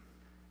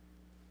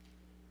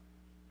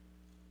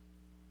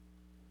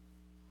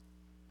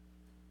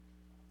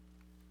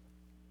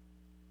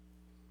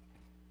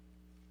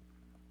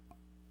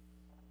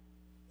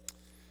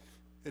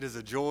It is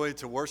a joy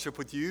to worship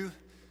with you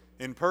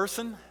in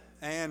person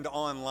and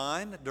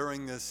online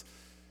during this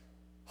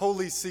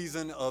holy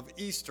season of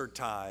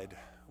Eastertide,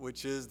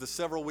 which is the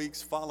several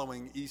weeks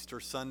following Easter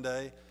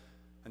Sunday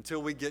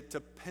until we get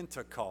to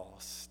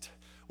Pentecost.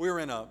 We're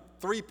in a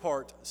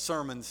three-part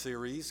sermon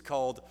series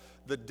called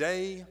The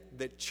Day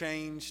That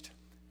Changed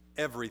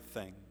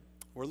Everything.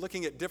 We're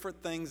looking at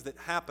different things that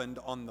happened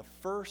on the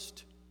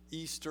first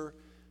Easter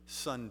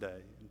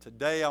Sunday. And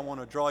today I want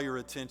to draw your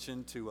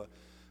attention to a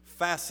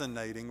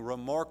fascinating,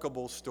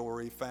 remarkable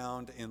story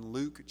found in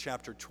Luke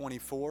chapter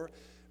 24,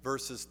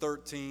 verses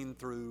 13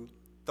 through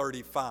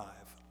 35.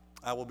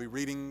 I will be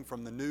reading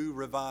from the New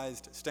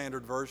Revised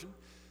Standard Version,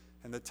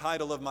 and the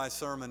title of my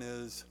sermon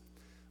is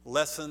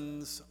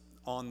Lessons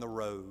on the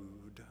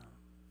Road.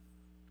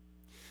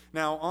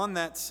 Now, on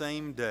that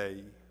same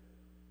day,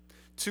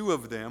 two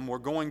of them were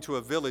going to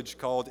a village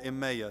called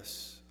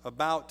Emmaus,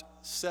 about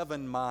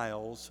 7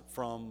 miles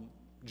from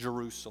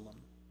Jerusalem,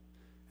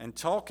 and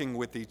talking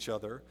with each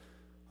other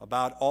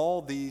about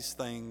all these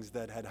things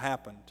that had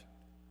happened.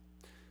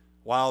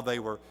 While they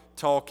were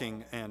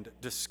talking and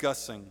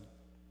discussing,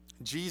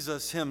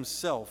 Jesus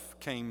himself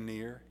came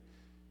near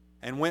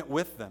and went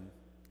with them,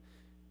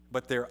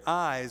 but their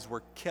eyes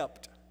were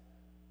kept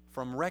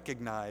from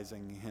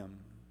recognizing him.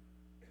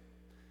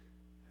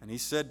 And he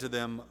said to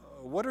them,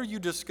 "What are you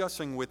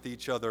discussing with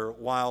each other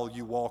while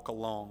you walk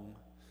along?"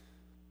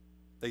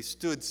 They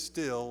stood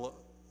still,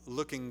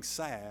 looking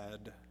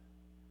sad.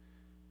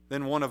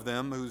 Then one of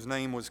them, whose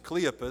name was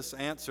Cleopas,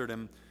 answered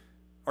him,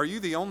 "Are you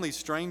the only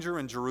stranger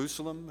in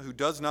Jerusalem who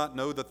does not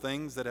know the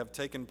things that have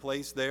taken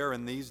place there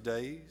in these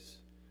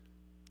days?"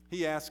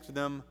 He asked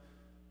them,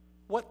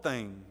 "What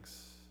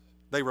things?"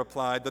 They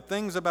replied, "The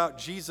things about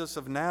Jesus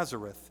of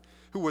Nazareth,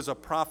 who was a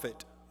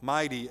prophet,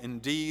 mighty in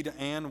deed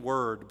and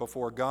word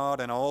before God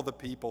and all the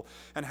people,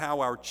 and how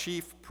our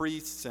chief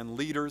priests and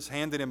leaders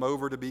handed him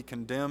over to be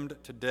condemned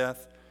to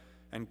death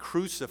and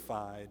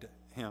crucified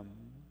him.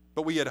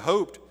 But we had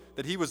hoped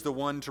that he was the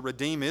one to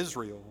redeem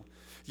Israel.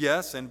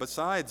 Yes, and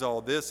besides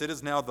all this, it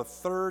is now the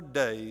 3rd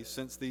day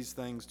since these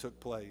things took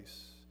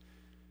place.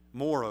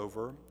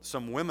 Moreover,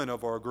 some women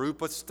of our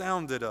group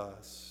astounded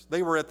us.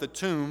 They were at the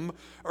tomb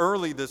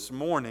early this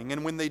morning,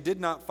 and when they did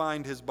not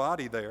find his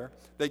body there,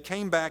 they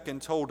came back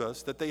and told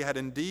us that they had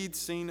indeed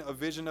seen a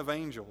vision of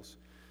angels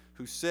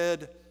who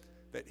said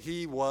that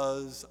he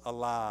was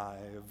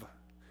alive.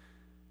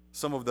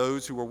 Some of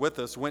those who were with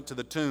us went to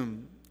the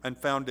tomb and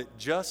found it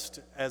just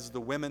as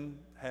the women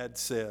had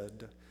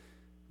said,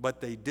 but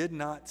they did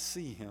not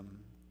see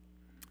him."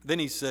 Then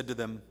he said to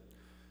them,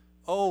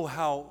 "Oh,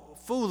 how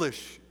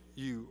foolish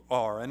you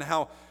are, and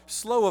how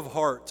slow of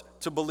heart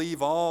to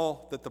believe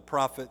all that the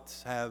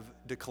prophets have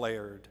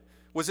declared.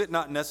 Was it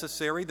not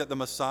necessary that the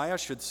Messiah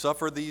should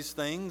suffer these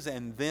things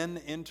and then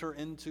enter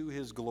into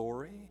his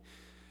glory?"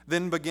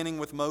 Then, beginning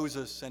with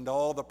Moses and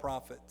all the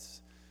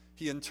prophets,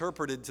 he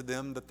interpreted to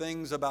them the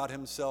things about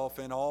himself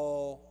in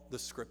all the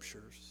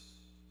scriptures.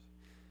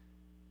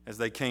 As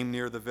they came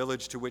near the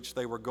village to which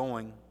they were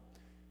going,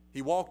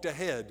 he walked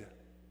ahead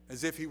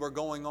as if he were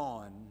going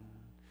on.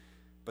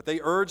 But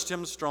they urged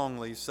him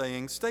strongly,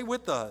 saying, "Stay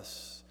with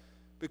us,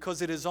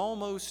 because it is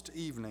almost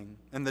evening,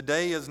 and the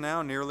day is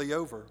now nearly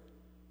over."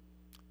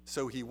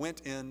 So he went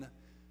in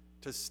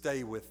to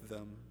stay with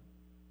them.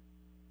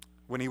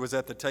 When he was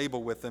at the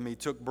table with them, he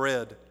took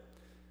bread,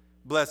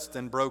 blessed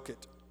and broke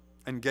it,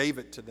 and gave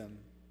it to them.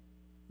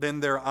 Then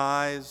their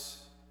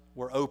eyes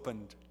were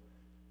opened,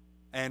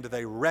 and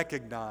they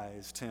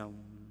recognized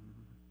him,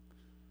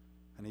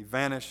 and he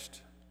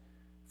vanished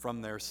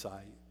from their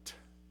sight.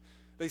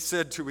 They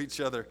said to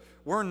each other,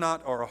 "Were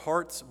not our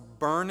hearts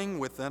burning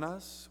within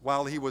us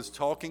while he was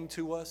talking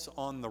to us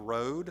on the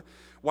road,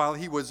 while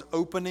he was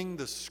opening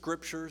the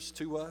scriptures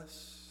to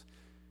us?"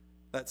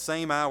 That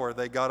same hour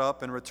they got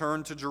up and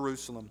returned to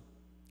Jerusalem,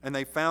 and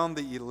they found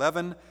the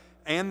 11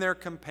 and their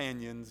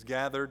companions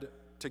gathered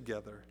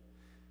together.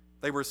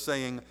 They were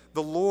saying,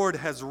 "The Lord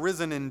has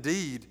risen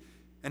indeed,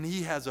 and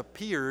he has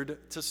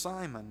appeared to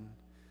Simon."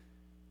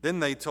 Then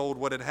they told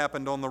what had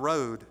happened on the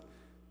road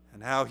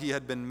and how he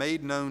had been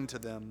made known to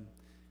them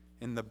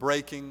in the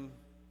breaking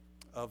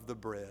of the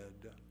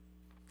bread.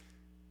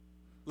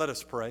 Let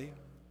us pray.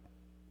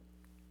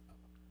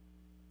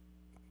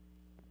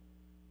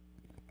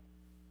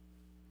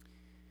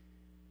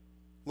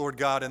 Lord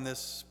God, in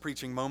this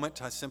preaching moment,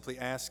 I simply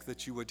ask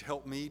that you would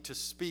help me to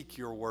speak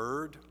your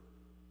word,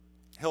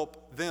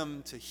 help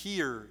them to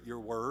hear your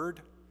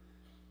word,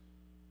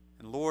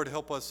 and Lord,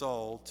 help us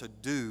all to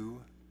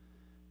do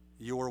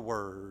your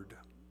word.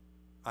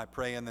 I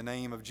pray in the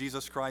name of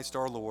Jesus Christ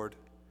our Lord.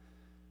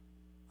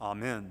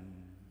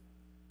 Amen.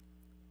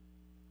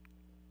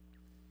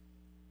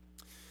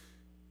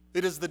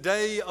 It is the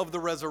day of the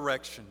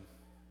resurrection,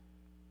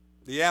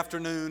 the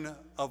afternoon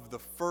of the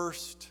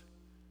first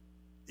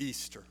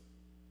Easter.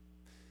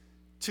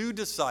 2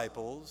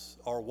 disciples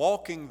are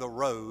walking the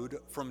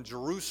road from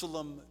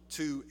Jerusalem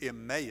to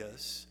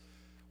Emmaus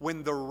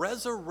when the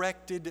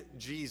resurrected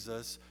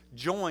Jesus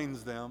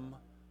joins them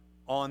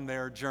on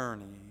their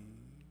journey.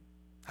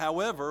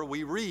 However,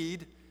 we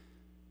read,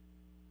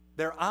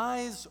 their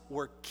eyes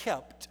were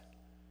kept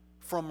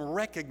from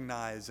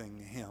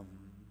recognizing him.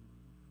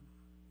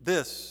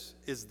 This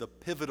is the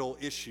pivotal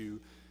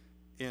issue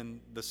in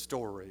the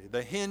story,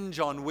 the hinge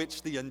on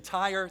which the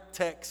entire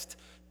text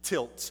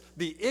tilts,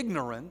 the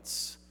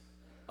ignorance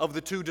of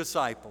the two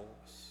disciples.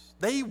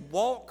 They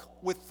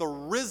walk with the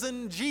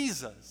risen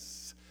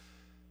Jesus,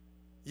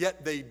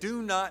 yet they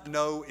do not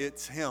know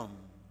it's him.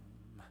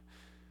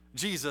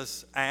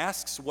 Jesus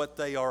asks what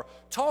they are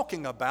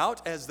talking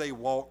about as they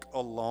walk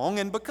along,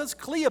 and because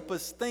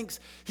Cleopas thinks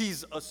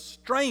he's a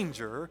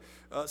stranger,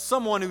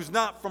 someone who's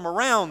not from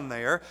around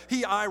there,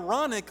 he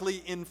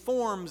ironically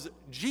informs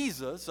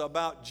Jesus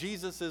about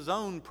Jesus'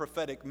 own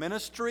prophetic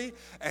ministry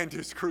and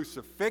his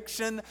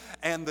crucifixion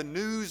and the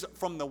news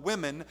from the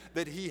women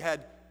that he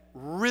had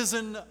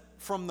risen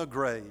from the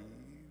grave.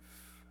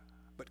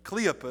 But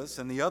Cleopas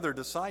and the other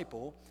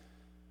disciple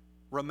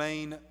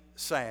remain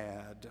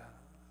sad,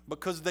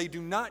 because they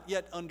do not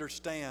yet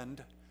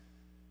understand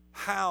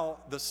how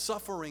the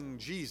suffering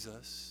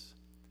Jesus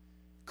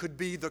could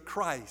be the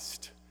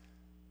Christ,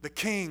 the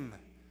King,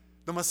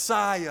 the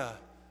Messiah,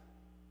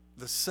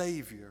 the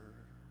Savior.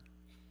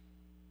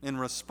 In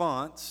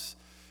response,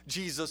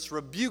 Jesus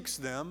rebukes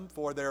them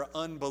for their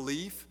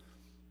unbelief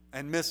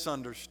and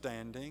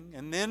misunderstanding,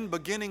 and then,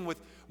 beginning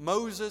with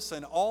Moses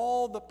and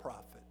all the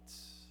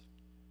prophets,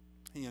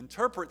 he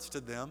interprets to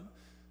them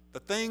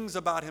the things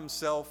about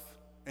himself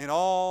in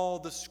all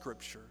the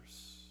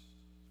Scriptures.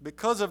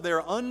 Because of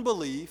their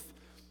unbelief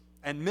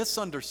and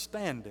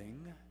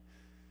misunderstanding,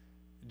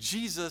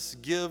 Jesus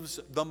gives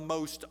the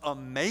most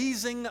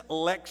amazing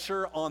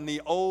lecture on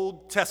the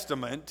Old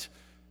Testament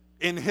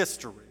in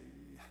history.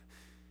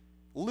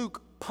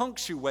 Luke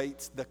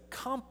punctuates the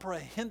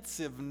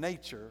comprehensive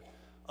nature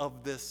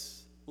of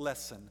this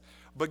lesson,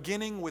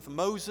 beginning with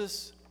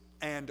Moses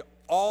and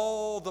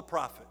all the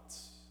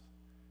prophets.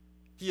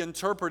 He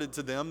interpreted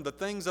to them the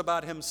things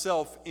about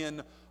himself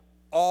in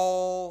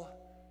all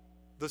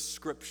the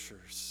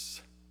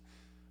Scriptures.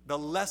 The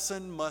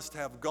lesson must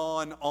have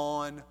gone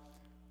on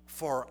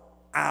for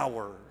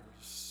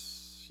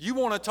hours. You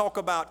want to talk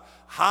about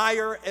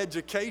higher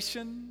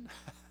education?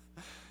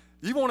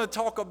 You want to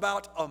talk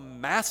about a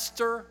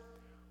master,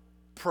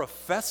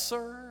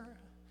 professor?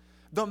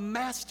 The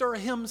master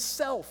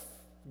himself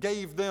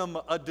gave them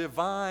a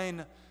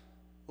divine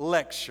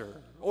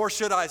lecture. Or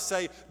should I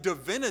say,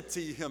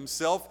 divinity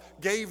himself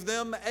gave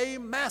them a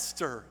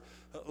master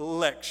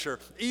lecture.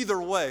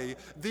 Either way,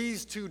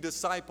 these two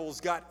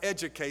disciples got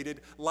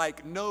educated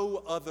like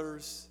no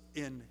others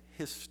in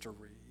history.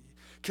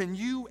 Can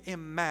you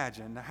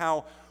imagine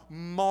how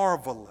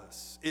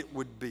marvelous it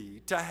would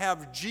be to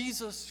have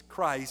Jesus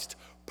Christ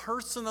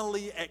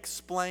personally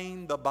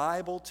explain the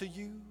Bible to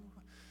you?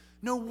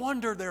 No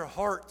wonder their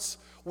hearts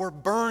were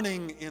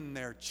burning in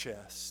their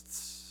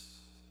chests.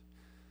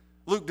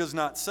 Luke does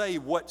not say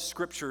what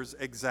scriptures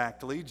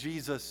exactly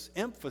Jesus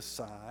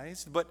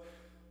emphasized, but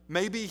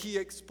maybe he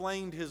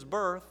explained his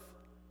birth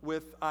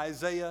with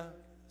Isaiah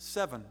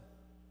 7.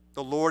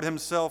 The Lord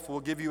himself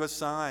will give you a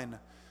sign.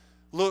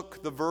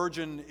 Look, the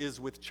virgin is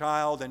with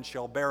child and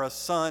shall bear a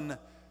son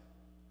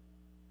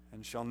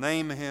and shall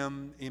name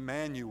him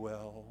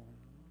Emmanuel.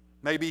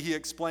 Maybe he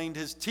explained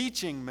his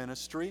teaching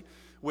ministry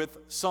with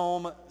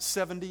Psalm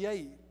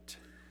 78.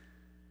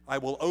 I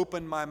will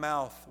open my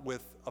mouth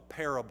with a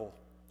parable.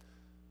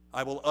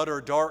 I will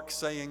utter dark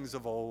sayings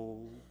of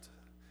old.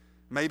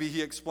 Maybe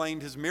he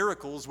explained his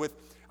miracles with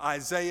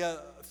Isaiah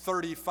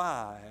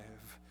 35.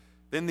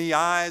 Then the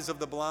eyes of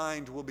the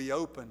blind will be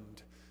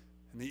opened,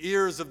 and the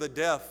ears of the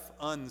deaf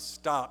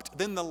unstopped.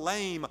 Then the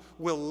lame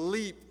will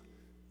leap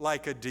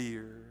like a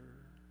deer.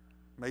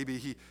 Maybe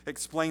he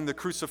explained the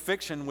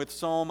crucifixion with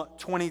Psalm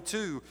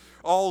 22.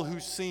 All who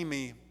see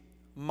me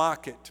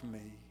mock at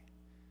me.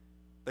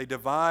 They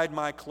divide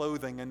my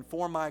clothing, and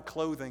for my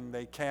clothing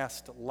they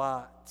cast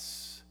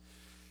lots.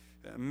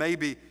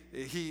 Maybe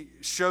he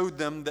showed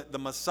them that the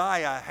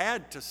Messiah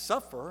had to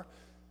suffer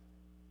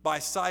by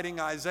citing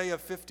Isaiah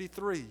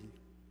 53.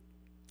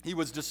 He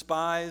was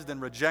despised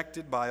and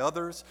rejected by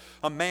others,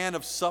 a man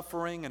of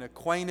suffering and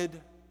acquainted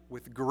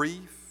with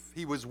grief.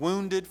 He was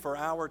wounded for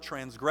our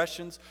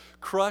transgressions,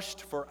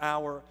 crushed for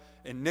our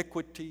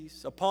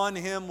iniquities. Upon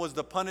him was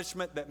the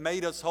punishment that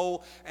made us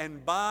whole,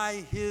 and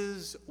by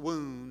his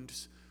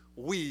wounds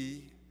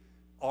we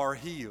are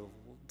healed.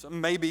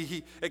 Maybe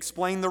he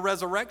explained the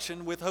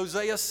resurrection with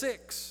Hosea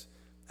 6.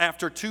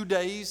 After 2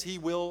 days he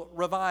will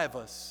revive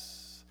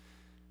us.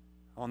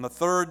 On the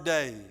third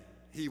day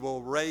he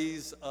will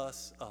raise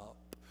us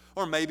up.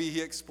 Or maybe he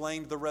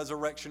explained the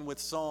resurrection with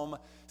Psalm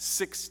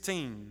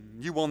 16.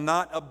 You will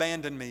not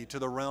abandon me to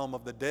the realm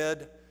of the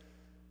dead,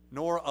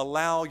 nor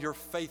allow your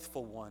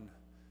faithful one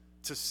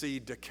to see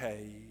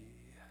decay.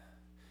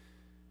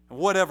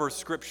 Whatever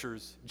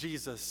scriptures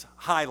Jesus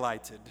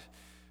highlighted,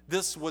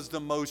 this was the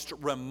most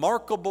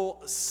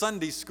remarkable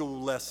Sunday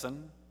school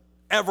lesson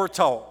ever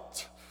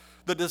taught.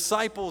 The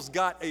disciples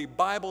got a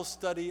Bible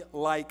study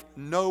like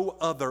no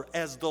other,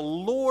 as the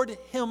Lord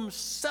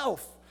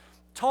himself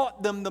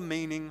taught them the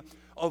meaning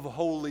of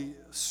Holy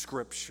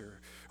Scripture.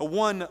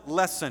 One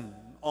lesson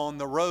on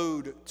the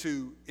road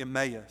to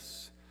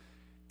Emmaus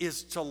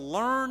is to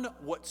learn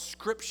what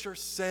Scripture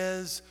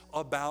says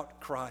about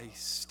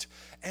Christ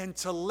and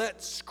to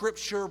let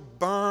Scripture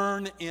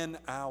burn in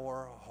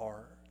our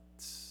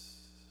hearts.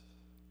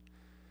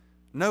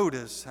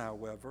 Notice,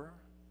 however,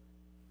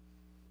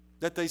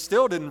 that they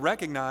still didn't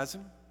recognize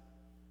him.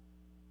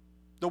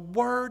 The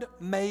Word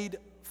made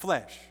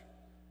flesh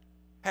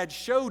had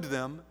showed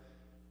them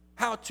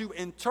how to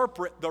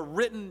interpret the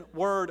written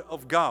Word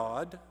of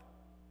God,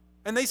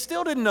 and they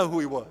still didn't know who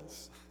he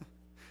was.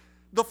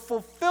 The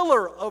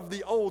fulfiller of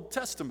the Old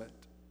Testament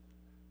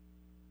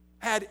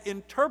had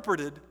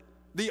interpreted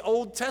the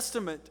Old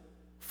Testament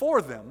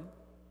for them,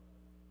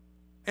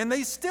 and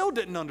they still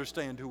didn't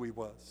understand who he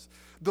was.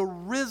 The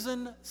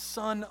risen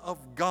Son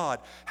of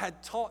God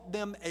had taught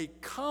them a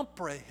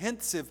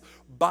comprehensive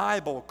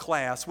Bible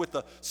class with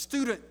a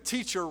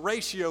student-teacher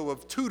ratio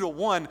of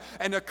 2-to-1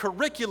 and a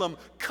curriculum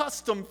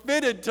custom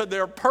fitted to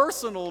their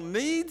personal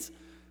needs,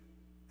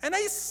 and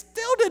they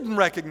still didn't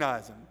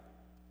recognize him.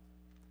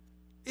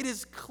 It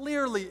is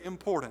clearly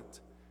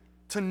important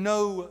to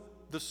know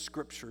the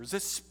Scriptures,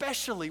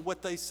 especially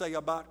what they say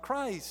about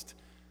Christ.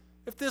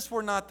 If this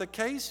were not the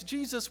case,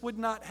 Jesus would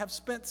not have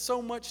spent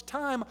so much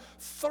time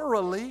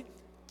thoroughly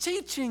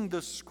teaching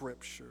the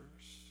Scriptures.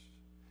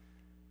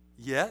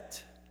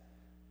 Yet,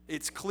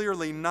 it's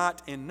clearly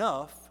not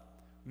enough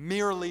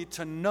merely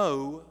to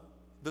know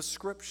the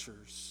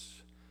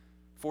Scriptures,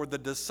 for the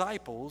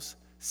disciples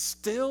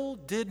still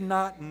did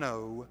not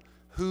know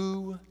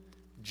who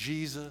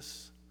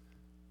Jesus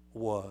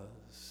was.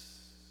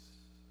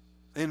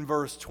 In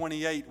verse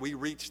 28, we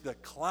reach the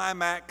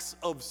climax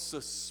of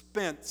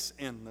suspense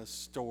in the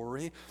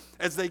story.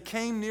 As they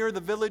came near the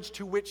village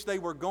to which they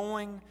were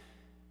going,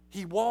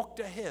 he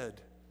walked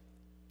ahead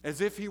as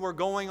if he were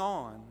going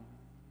on.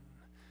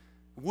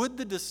 Would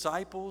the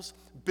disciples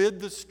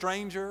bid the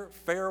stranger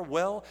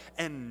farewell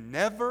and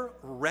never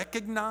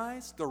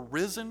recognize the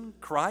risen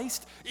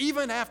Christ?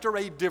 Even after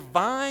a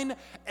divine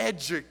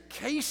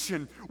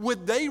education,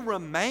 would they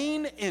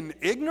remain in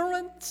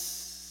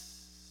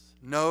ignorance?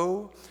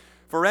 No.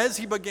 For as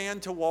he began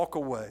to walk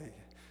away,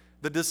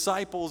 the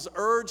disciples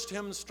urged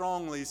him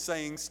strongly,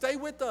 saying, "Stay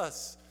with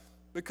us,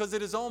 because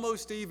it is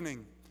almost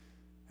evening,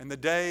 and the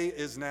day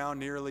is now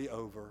nearly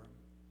over."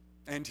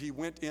 And he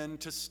went in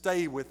to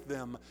stay with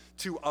them,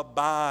 to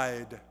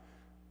abide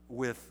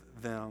with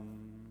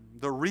them.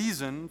 The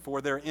reason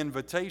for their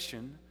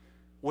invitation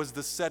was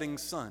the setting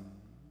sun.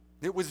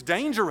 It was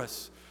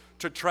dangerous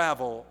to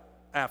travel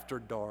after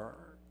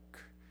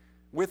dark.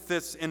 With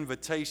this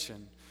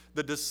invitation,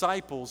 the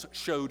disciples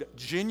showed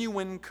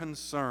genuine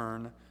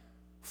concern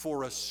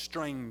for a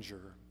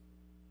stranger.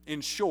 In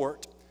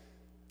short,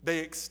 they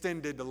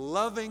extended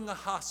loving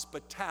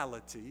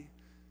hospitality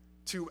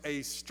to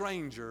a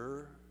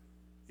stranger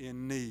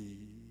in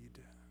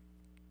need.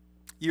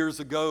 Years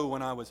ago,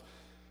 when I was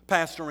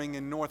pastoring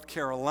in North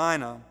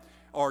Carolina,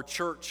 our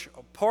church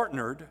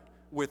partnered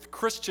with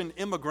Christian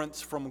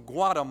immigrants from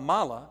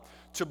Guatemala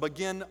to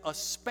begin a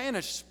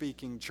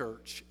Spanish-speaking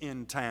church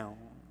in town.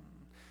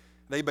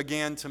 They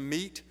began to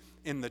meet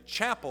in the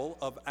chapel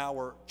of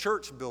our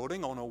church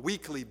building on a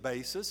weekly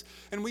basis,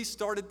 and we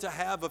started to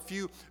have a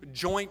few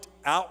joint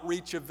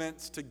outreach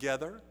events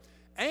together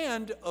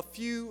and a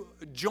few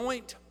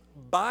joint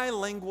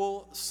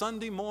bilingual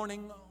Sunday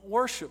morning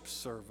worship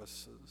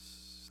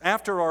services.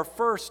 After our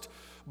first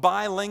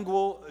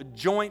bilingual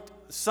joint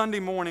Sunday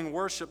morning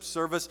worship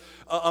service,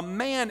 a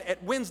man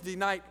at Wednesday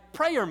night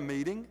prayer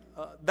meeting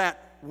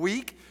that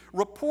week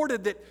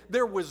reported that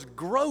there was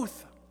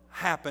growth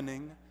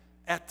happening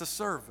at the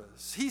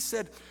service. He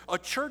said a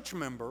church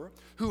member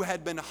who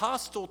had been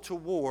hostile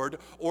toward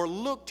or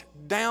looked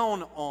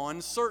down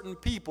on certain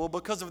people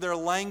because of their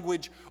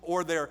language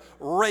or their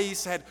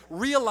race had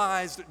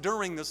realized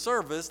during the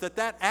service that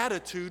that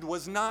attitude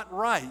was not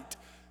right,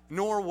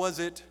 nor was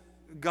it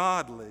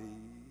godly.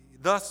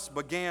 Thus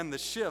began the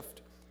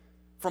shift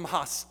from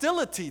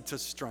hostility to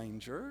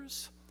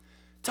strangers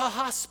to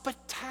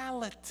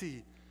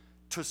hospitality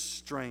to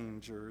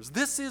strangers.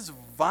 This is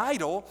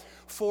vital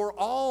for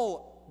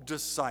all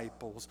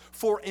disciples,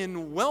 for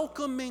in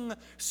welcoming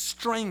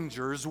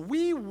strangers,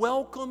 we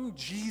welcome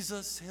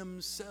Jesus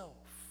himself.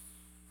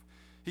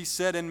 He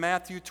said in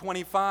Matthew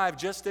 25,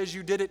 "Just as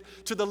you did it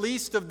to the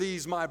least of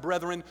these, my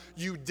brethren,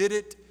 you did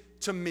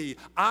it to me.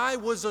 I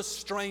was a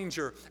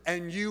stranger,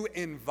 and you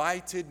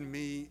invited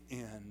me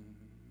in."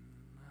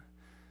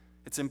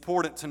 It's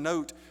important to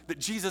note that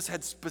Jesus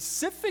had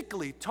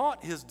specifically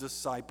taught his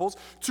disciples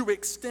to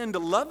extend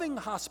loving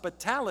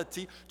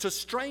hospitality to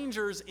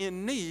strangers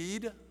in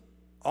need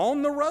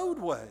on the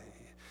roadway.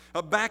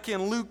 Back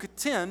in Luke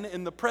 10,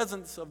 in the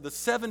presence of the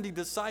 70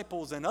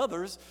 disciples and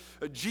others,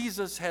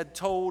 Jesus had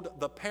told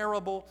the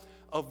parable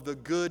of the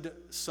Good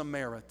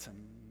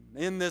Samaritan.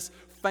 In this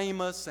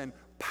famous and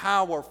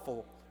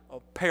powerful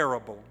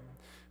parable,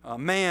 a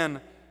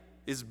man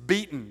is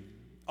beaten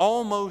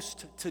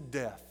almost to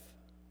death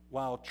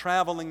while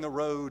traveling the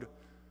road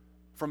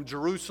from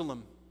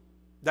Jerusalem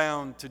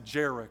down to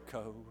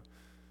Jericho.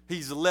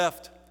 He's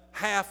left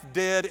half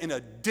dead in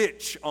a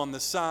ditch on the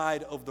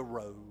side of the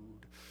road.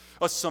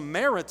 A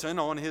Samaritan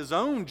on his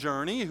own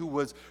journey who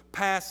was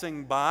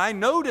passing by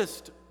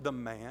noticed the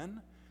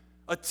man,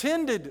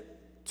 attended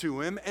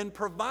to him, and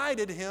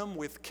provided him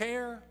with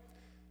care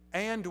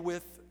and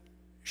with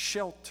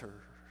shelter.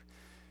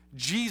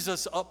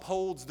 Jesus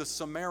upholds the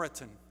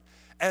Samaritan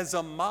as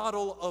a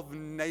model of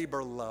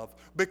neighbor love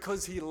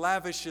because he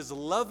lavishes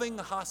loving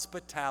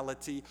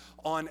hospitality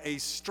on a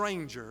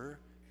stranger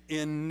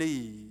in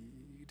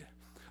need.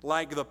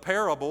 Like the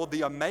parable,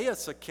 the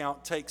Emmaus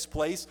account takes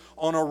place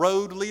on a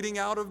road leading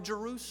out of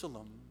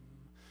Jerusalem.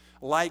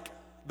 Like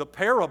the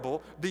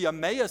parable, the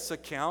Emmaus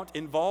account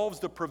involves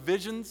the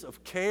provisions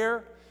of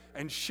care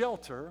and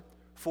shelter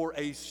for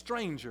a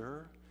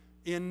stranger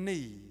in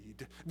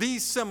need.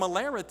 These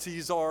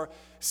similarities are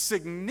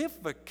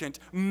significant.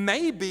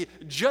 Maybe,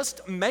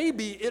 just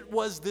maybe, it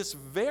was this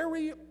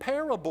very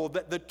parable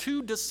that the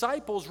two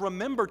disciples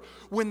remembered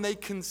when they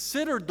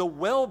considered the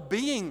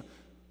well-being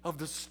of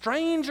the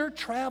stranger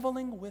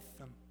traveling with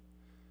them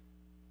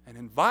and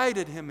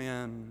invited him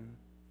in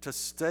to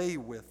stay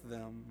with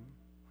them.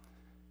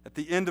 At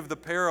the end of the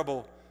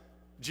parable,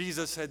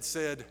 Jesus had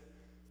said,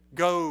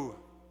 "Go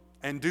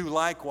and do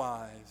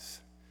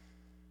likewise."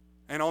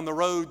 And on the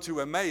road to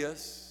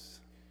Emmaus,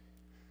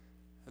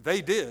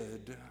 they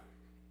did.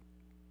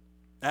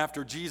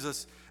 After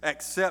Jesus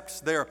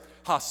accepts their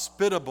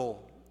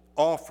hospitable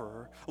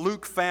offer,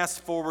 Luke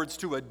fast forwards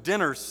to a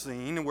dinner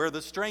scene where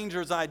the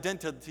stranger's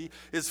identity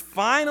is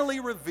finally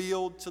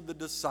revealed to the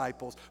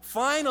disciples.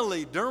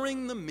 Finally,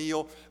 during the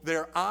meal,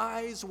 their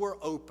eyes were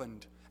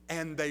opened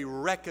and they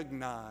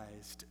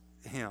recognized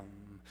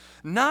him.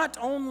 Not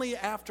only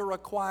after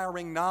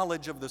acquiring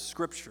knowledge of the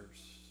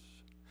Scriptures,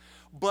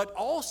 but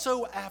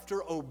also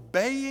after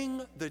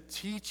obeying the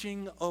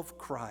teaching of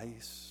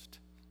Christ,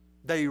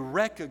 they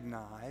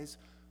recognize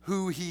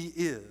who he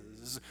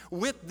is.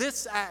 With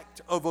this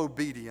act of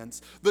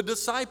obedience, the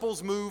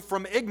disciples move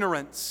from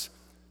ignorance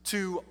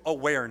to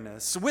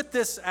awareness. With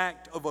this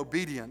act of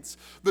obedience,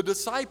 the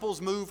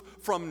disciples move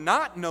from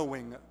not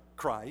knowing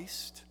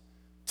Christ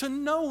to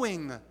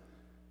knowing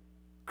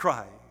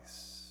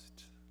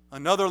Christ.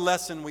 Another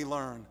lesson we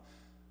learn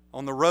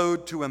on the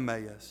road to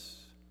Emmaus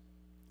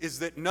is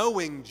that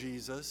knowing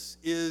Jesus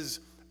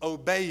is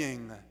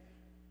obeying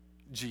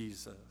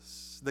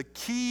Jesus. The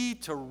key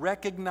to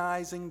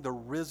recognizing the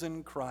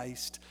risen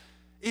Christ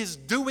is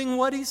doing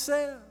what he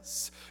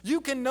says. You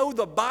can know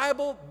the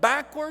Bible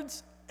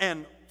backwards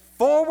and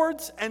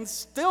forwards and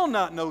still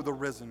not know the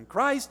risen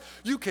Christ.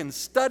 You can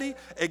study,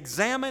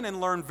 examine, and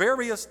learn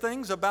various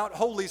things about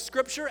Holy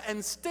Scripture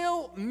and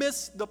still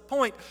miss the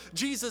point.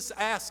 Jesus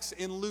asks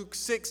in Luke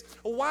 6,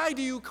 "Why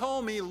do you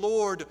call me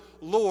Lord,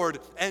 Lord,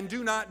 and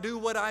do not do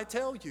what I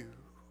tell you?"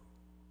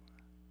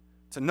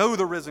 To know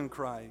the risen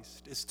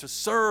Christ is to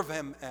serve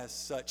him as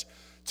such,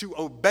 to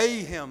obey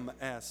him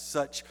as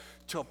such,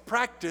 to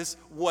practice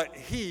what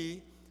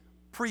he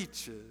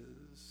preaches.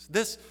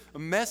 This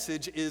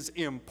message is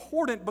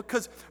important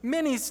because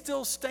many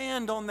still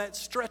stand on that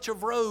stretch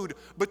of road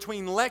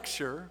between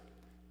lecture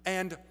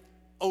and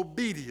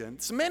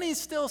obedience. Many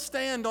still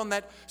stand on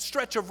that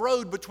stretch of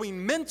road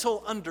between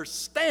mental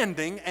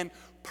understanding and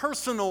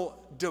personal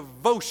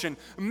devotion.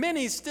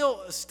 Many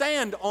still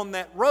stand on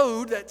that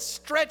road, that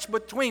stretch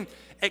between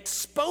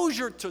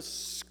exposure to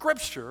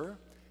Scripture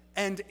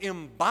and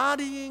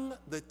embodying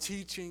the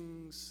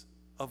teachings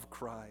of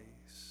Christ.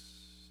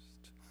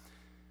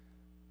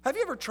 Have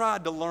you ever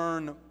tried to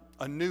learn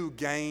a new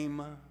game?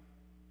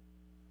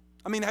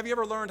 Have you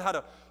ever learned how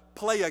to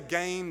play a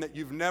game that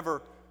you've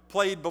never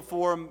played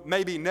before,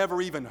 maybe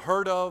never even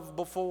heard of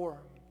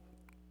before?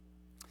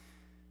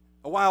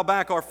 A while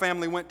back, our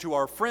family went to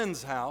our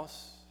friend's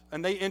house,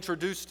 and they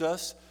introduced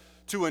us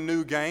to a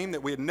new game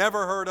that we had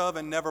never heard of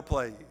and never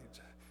played.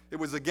 It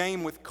was a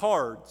game with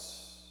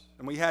cards,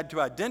 and we had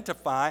to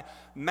identify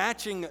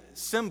matching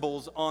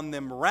symbols on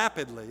them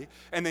rapidly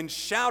and then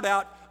shout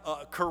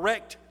out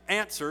correct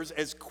answers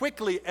as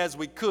quickly as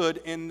we could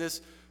in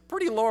this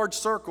pretty large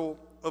circle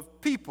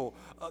of people.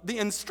 The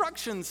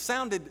instructions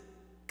sounded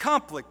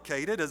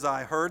complicated as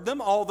I heard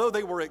them, although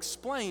they were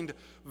explained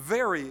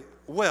very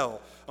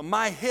well.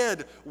 My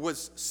head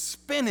was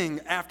spinning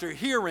after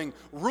hearing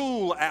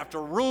rule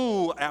after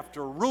rule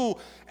after rule.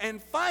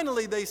 And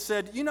finally they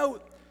said,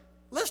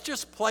 let's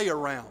just play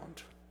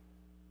around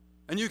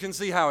and you can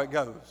see how it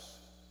goes.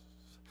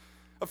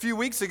 A few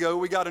weeks ago,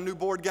 we got a new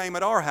board game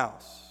at our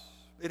house.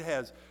 It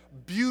has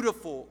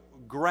beautiful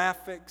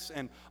graphics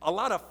and a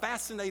lot of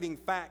fascinating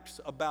facts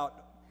about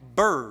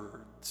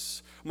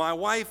birds. My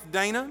wife,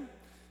 Dana,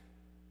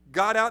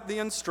 got out the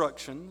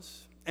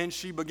instructions and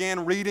she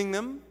began reading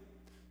them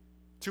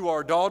to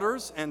our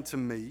daughters and to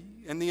me.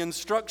 And the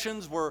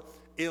instructions were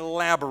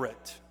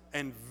elaborate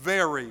and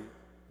very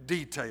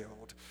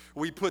detailed.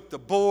 We put the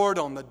board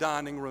on the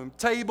dining room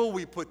table.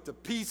 We put the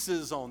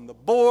pieces on the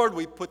board.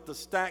 We put the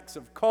stacks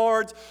of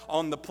cards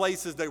on the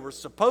places they were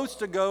supposed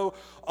to go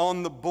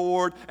on the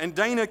board. And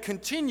Dana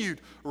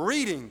continued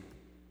reading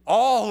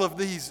all of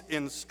these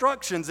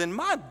instructions, and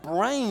my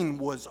brain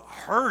was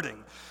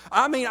hurting.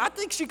 I mean, I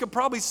think she could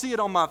probably see it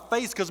on my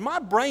face because my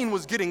brain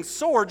was getting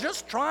sore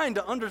just trying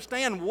to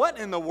understand what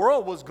in the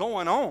world was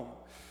going on.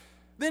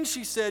 Then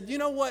she said, you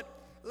know what?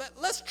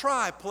 Let's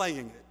try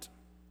playing it.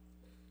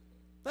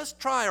 Let's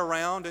try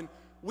around and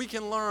we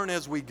can learn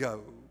as we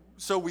go.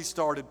 So we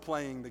started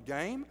playing the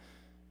game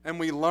and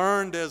we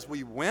learned as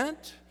we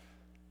went.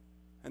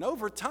 And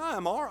over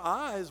time, our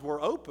eyes were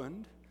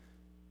opened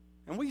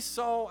and we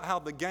saw how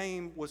the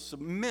game was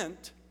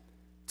meant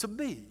to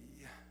be.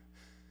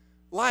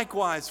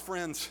 Likewise,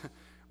 friends,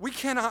 we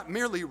cannot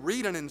merely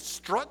read an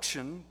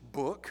instruction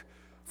book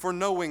for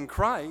knowing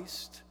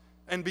Christ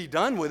and be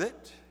done with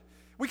it.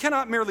 We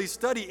cannot merely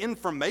study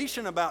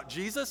information about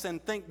Jesus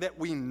and think that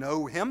we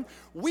know him.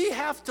 We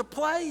have to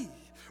play.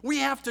 We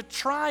have to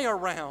try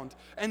around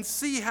and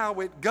see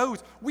how it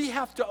goes. We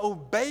have to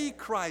obey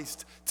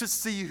Christ to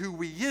see who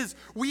he is.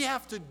 We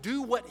have to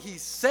do what he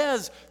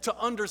says to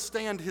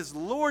understand his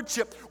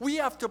lordship. We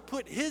have to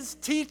put his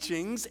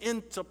teachings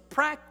into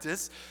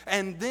practice,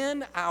 and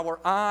then our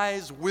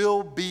eyes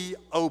will be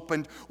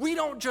opened. We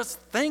don't just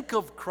think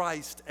of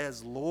Christ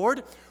as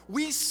Lord.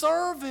 We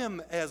serve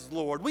him as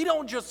Lord. We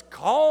don't just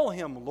call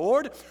him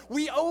Lord.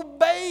 We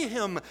obey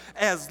him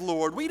as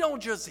Lord. We don't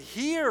just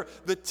hear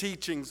the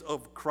teachings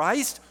of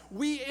Christ.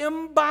 We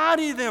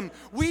embody them.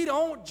 We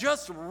don't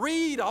just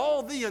read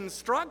all the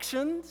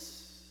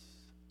instructions.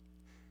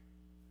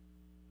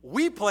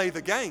 We play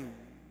the game.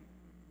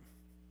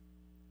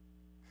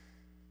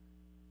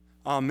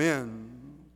 Amen.